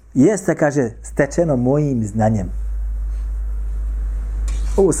 jeste, kaže, stečeno mojim znanjem.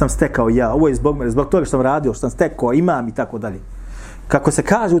 Ovo sam stekao ja, ovo je zbog toga što sam radio, što sam stekao, imam i tako dalje. Kako se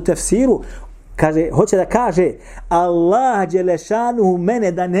kaže u tefsiru, kaže, hoće da kaže, Allah dželešanuhu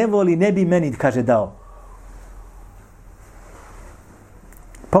mene da ne voli, ne bi meni, kaže, dao.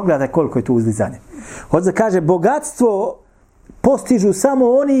 Pogledaj koliko je tu uzdizanje. Hoće da kaže, bogatstvo postižu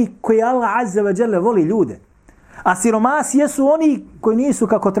samo oni koji Allah azza wa dželle voli ljude. A siromasi jesu oni koji nisu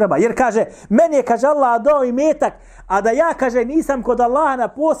kako treba. Jer kaže, meni je, kaže, Allah dao imetak, a da ja, kaže, nisam kod Allaha na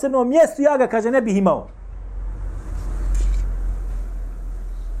posebnom mjestu, ja ga, kaže, ne bih imao.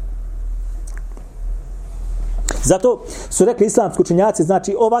 Zato su rekli islamski učenjaci,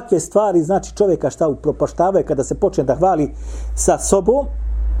 znači ovakve stvari, znači čovjeka šta upropaštavaju kada se počne da hvali sa sobom,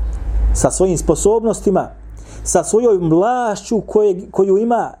 sa svojim sposobnostima, sa svojom vlašću koju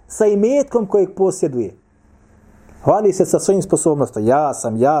ima, sa imetkom kojeg posjeduje. Hvali se sa svojim sposobnostima. Ja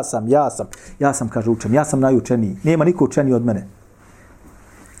sam, kaže, učen. Ja sam najučeniji. Nema niko učeniji od mene.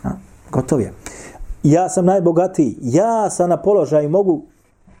 Gotov je. Ja sam najbogatiji. Ja sam na položaju. Mogu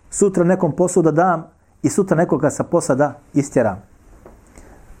sutra nekom poslu da dam i sutra nekoga sa posla da istjeram.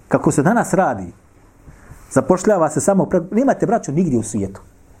 Kako se danas radi, zapošljava se samo nemate, braćo, nigdje u svijetu.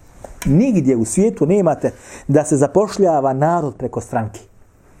 Nigdje u svijetu nemate da se zapošljava narod preko stranki.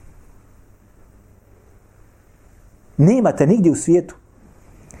 Nemate nigdje u svijetu.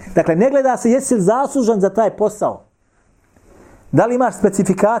 Dakle, ne gleda se jesi li zaslužan za taj posao. Da li imaš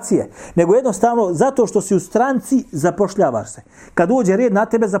specifikacije, nego jednostavno zato što si u stranci zapošljavaš se. Kad uđe red na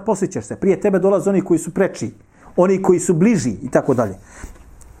tebe, zaposlit ćeš se. Prije tebe dolaze oni koji su preči, oni koji su bliži i tako dalje.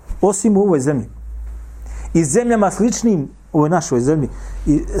 Osim u ovoj zemlji. I zemljama sličnim ovoj našoj zemlji.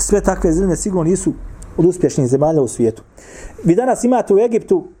 I sve takve zemlje sigurno nisu od uspješnih zemalja u svijetu. Vi danas imate u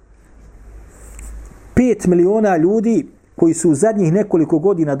Egiptu 5 miliona ljudi koji su u zadnjih nekoliko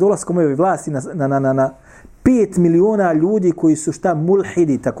godina dolaskom ove vlasti na 5 miliona ljudi koji su šta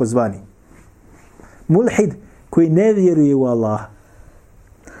mulhidi takozvani. Mulhid koji ne vjeruje u Allaha.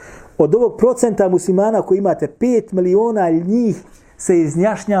 Od ovog procenta muslimana koji imate 5 miliona njih se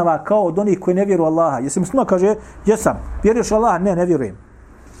iznjašnjava kao od onih koji ne vjeruju u Allaha. Jesi musliman? Kaže, jesam. Vjeruješ u Allaha? Ne, ne vjerujem.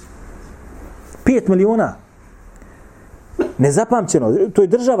 5 miliona. Nezapamćeno. To je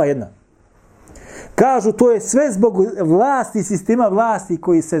država jedna. Kažu, to je sve zbog vlasti, sistema vlasti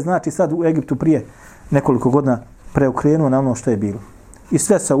koji se, znači, sad u Egiptu prije nekoliko godina preokrenuo na ono što je bilo. I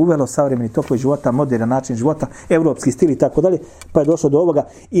sve se uvelo savremeni tokoj života, modern način života, evropski stil i tako dalje, pa je došlo do ovoga.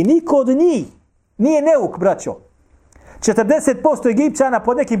 I niko od njih nije neuk, braćo. 40% Egipćana,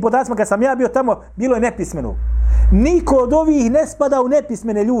 pod nekim podacima, kad sam ja bio tamo, bilo je nepismeno. Niko od ovih ne spada u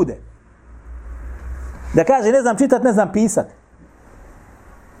nepismene ljude. Da kaže, ne znam čitati, ne znam pisati.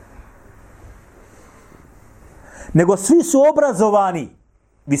 Nego svi su obrazovani.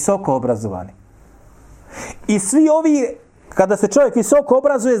 visoko obrazovani. I svi ovi, kada se čovjek visoko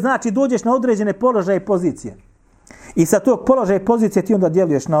obrazuje, znači dođeš na određene položaje i pozicije. I sa tog položaja i pozicije ti onda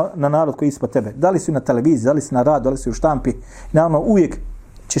djeluješ na narod koji je ispod tebe. Da li si na televiziji, da li si na radu, da li si u štampi. Naravno, uvijek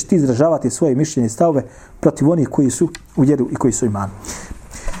ćeš ti izražavati svoje mišljenje i stavove protiv onih koji su u vjeru i koji su imani.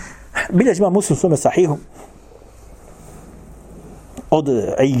 Bilježi Imam Muslim u svome sahihu od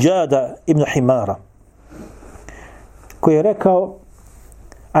Ijada ibn Himara, koji je rekao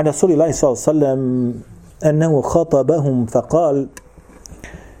an Rasulillahi sallallahu alejhi ve sellem annahu khatabahum faqal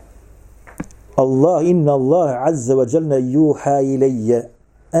Allah inna Allah azza wa jalla yuha ilayya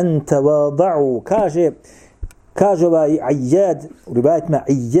an tawada'u. Kaže ovaj Ijad, u rivajetima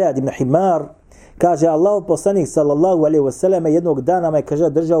Ijad ibn Himar, kaže Allah poslanik sallallahu alejhi ve selleme jednog dana me kaže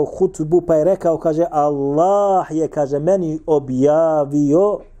držao hutbu pa je rekao, kaže Allah je, kaže, meni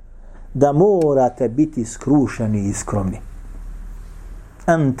objavio da morate biti skrušeni i skromni.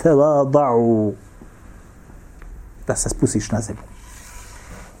 An tawada'u, da se spustiš na zemlju.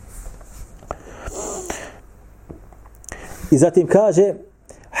 I zatim kaže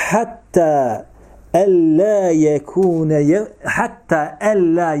hatta alla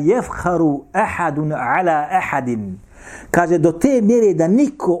yafkharu ahadun ala ahadin. Kaže do te mjere da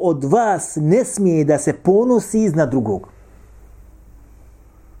niko od vas ne smije da se ponosi iznad drugog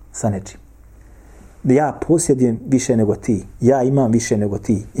sa nečim. Ja posjedujem više nego ti, ja imam više nego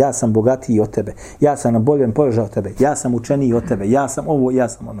ti, ja sam bogatiji od tebe, ja sam na boljem položaju od tebe, ja sam učeniji od tebe, ja sam ovo, ja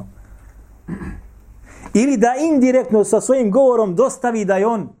sam ono. Ili da indirektno sa svojim govorom dostavi da je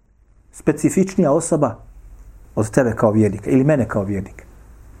on specifičnija osoba od tebe kao vjernika ili mene kao vjernika.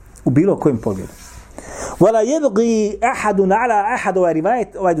 U bilo kojem pogledu. Wala yabghi ahadun ala ahad, ovaj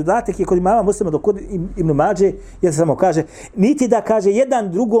rivajet, ovaj dodatak je kod imama Muslima, dok kod Ibn Mađe, jer samo kaže, niti da kaže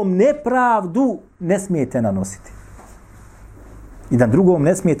jedan drugom nepravdu ne smijete nanositi. Jedan drugom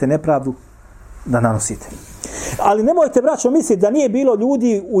ne smijete nepravdu da nanosite. Ali nemojte, braćo, misliti da nije bilo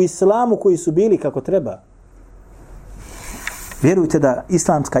ljudi u islamu koji su bili kako treba. Vjerujte da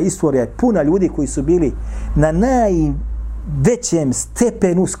islamska istorija je puna ljudi koji su bili na najvećem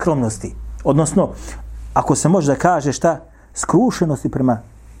stepenu skromnosti. Odnosno, ako se može da kaže šta, skrušenosti prema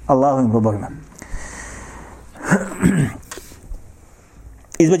Allahovim robovima.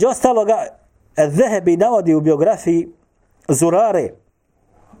 Između ostaloga, Zehebi navodi u biografiji Zurare.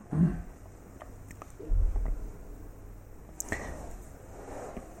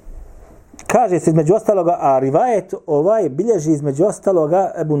 Kaže se između ostaloga, a rivajet ovaj bilježi između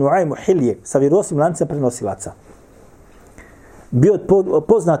ostaloga Ebu Nuajmu Hilje sa vjerodostojnim lancem prenosilaca. Bio od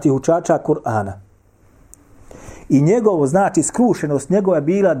poznatih učača Kur'ana. I njegovo, znači, skrušenost njegova je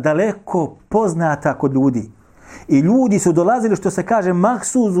bila daleko poznata kod ljudi. I ljudi su dolazili, što se kaže,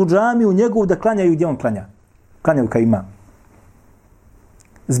 maksuz u džamiju njegovu da klanjaju gdje on klanja. Klanjaju kad ima.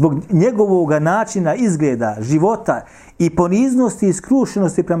 Zbog njegovog načina izgleda, života i poniznosti i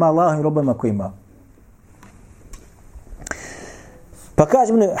skrušenosti prema Allahovim robovima koji ima. Pa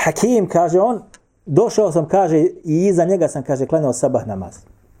kaže mi, Hakim, kaže on, došao sam, kaže, i iza njega sam, kaže, klanjao sabah namaz.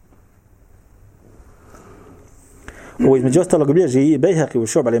 Ovo između ostalog bilježi i Bejhaqi u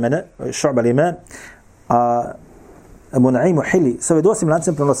Šu'b al-Iman, a Ebu Nuajmu Hilji sa vjerodostojnim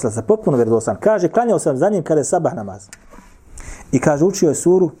lancem prenosilaca, potpuno vjerodostan. Kaže, klanjao sam za njim kada je sabah namaz. I kaže, učio je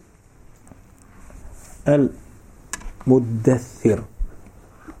suru Al-Mudaththir.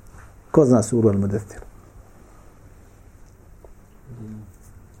 Ko zna suru Al-Mudaththir?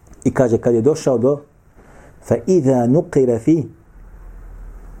 I kaže, kad je došao do فَإِذَا نُقِرَ فِي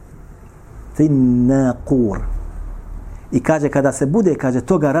النَّاقُورِ. I kaže, kada se bude, kaže,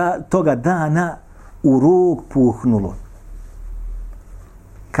 toga dana u rog puhnulo.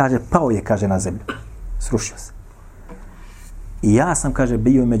 Kaže, pao je, kaže, na zemlju. Srušio se. I ja sam, kaže,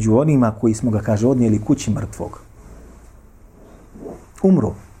 bio među onima koji smo ga, kaže, odnijeli kući mrtvog.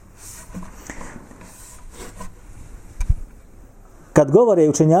 Umro. Kad govore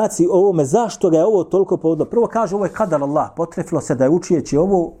učenjaci o ovome, zašto ga je ovo toliko povodilo? Prvo kaže, ovo je kadar Allah, potrefilo se da je učijeći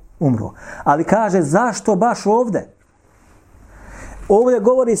ovo umro. Ali kaže, zašto baš ovde? Ovdje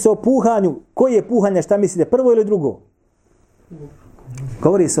govori se o puhanju. Koje je puhanje, šta mislite, prvo ili drugo?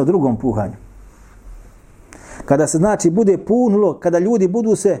 Govori se o drugom puhanju. Kada se, znači, bude puhnulo, kada ljudi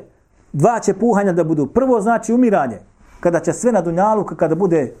budu se, dva će puhanja da budu. Prvo znači umiranje. Kada će sve na dunjalu, kada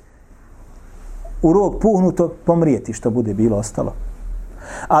bude u rog puhnuto, pomrijeti što bude bilo ostalo.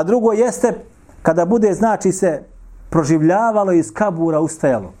 A drugo jeste kada bude, znači, se proživljavalo i iz kabura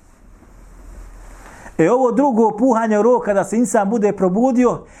ustajalo. Ovo drugo puhanje u rog, kada se insan bude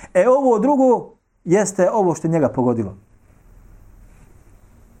probudio, ovo drugo jeste ovo što njega pogodilo.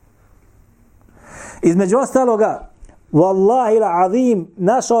 Između ostaloga, Wallahi l'azim,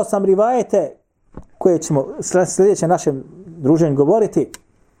 našao sam rivajete koje ćemo sljedeće našem druženju govoriti,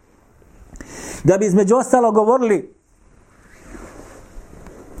 da bi između ostalo govorili,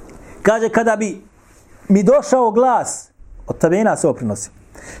 kaže, kada bi mi došao glas, od tabena se oprinosi,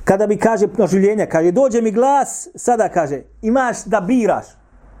 kada bi, kaže, oživljenje, kaže, dođe mi glas, sada, kaže, imaš da biraš.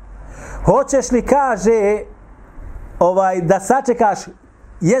 Hoćeš li, kaže, da sačekaš,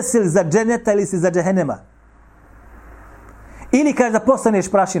 jesi li za dženeta ili si za džehennema? Ili, kaže, da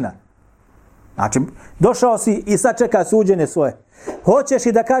postaneš prašina. Znači, došao si i sad čeka suđenje svoje. Hoćeš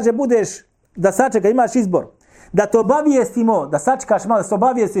i da, kaže, budeš, da sačeka, imaš izbor. Da te obavijestimo, da sačekaš malo, da se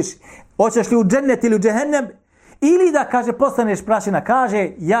obavijestiš, hoćeš li u džennet ili u džehennem, ili da, kaže, postaneš prašina.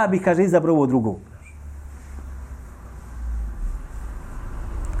 Kaže, ja bih, kaže, izabrao ovo drugo.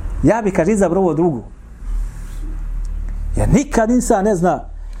 Ja bih, kaže, izabrao ovo drugo. Jer nikad insan ne zna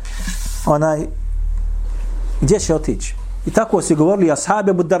gdje će otići. I tako su govorili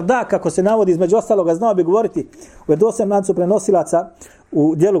ashabi Abu Darda, kako se navodi između ostaloga, znao bi govoriti u vjerodostojnom lancu prenosilaca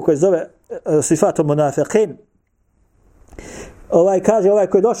u dijelu koje zove Sifatul Munafiqin. Kaže,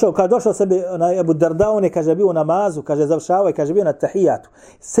 koji je došao, kad došao sebi Abu Darda, on je, kaže, bio u namazu, kaže, završavao i, kaže, bio na tahijatu.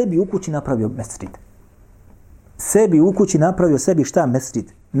 Sebi u kući napravio mesdžid. Sebi u kući napravio sebi šta?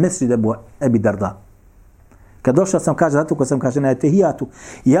 Mesdžid. Mesdžid Abu Darda. Kad došao sam, kaže, zato ko sam, kaže, na tahijatu,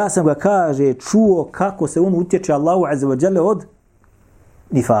 ja sam ga, kaže, čuo kako se on utječe Allahu azza wa jalla od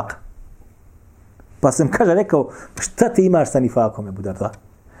nifaka. Pa sam, kaže, rekao, šta ti imaš sa nifakom, Abu Darda?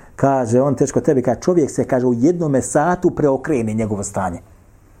 Kaže, on teško tebi, kaže, čovjek se, kaže, u jednome satu preokrene njegovo stanje.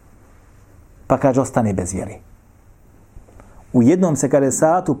 Pa, kaže, ostane bez vjere. U jednom se, kaže,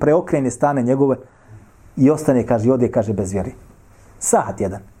 satu preokrene stane njegove i ostane, kaže, i ode, kaže, bez vjere. Sat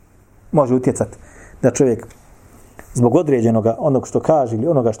jedan. Može utjecati da čovjek zbog određenoga, onog što kaže ili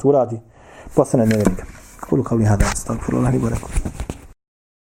onoga što uradi, postane nevjernika. Kulu kavli hada, astagfirullah li boreku.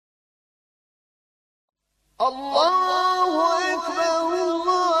 Allah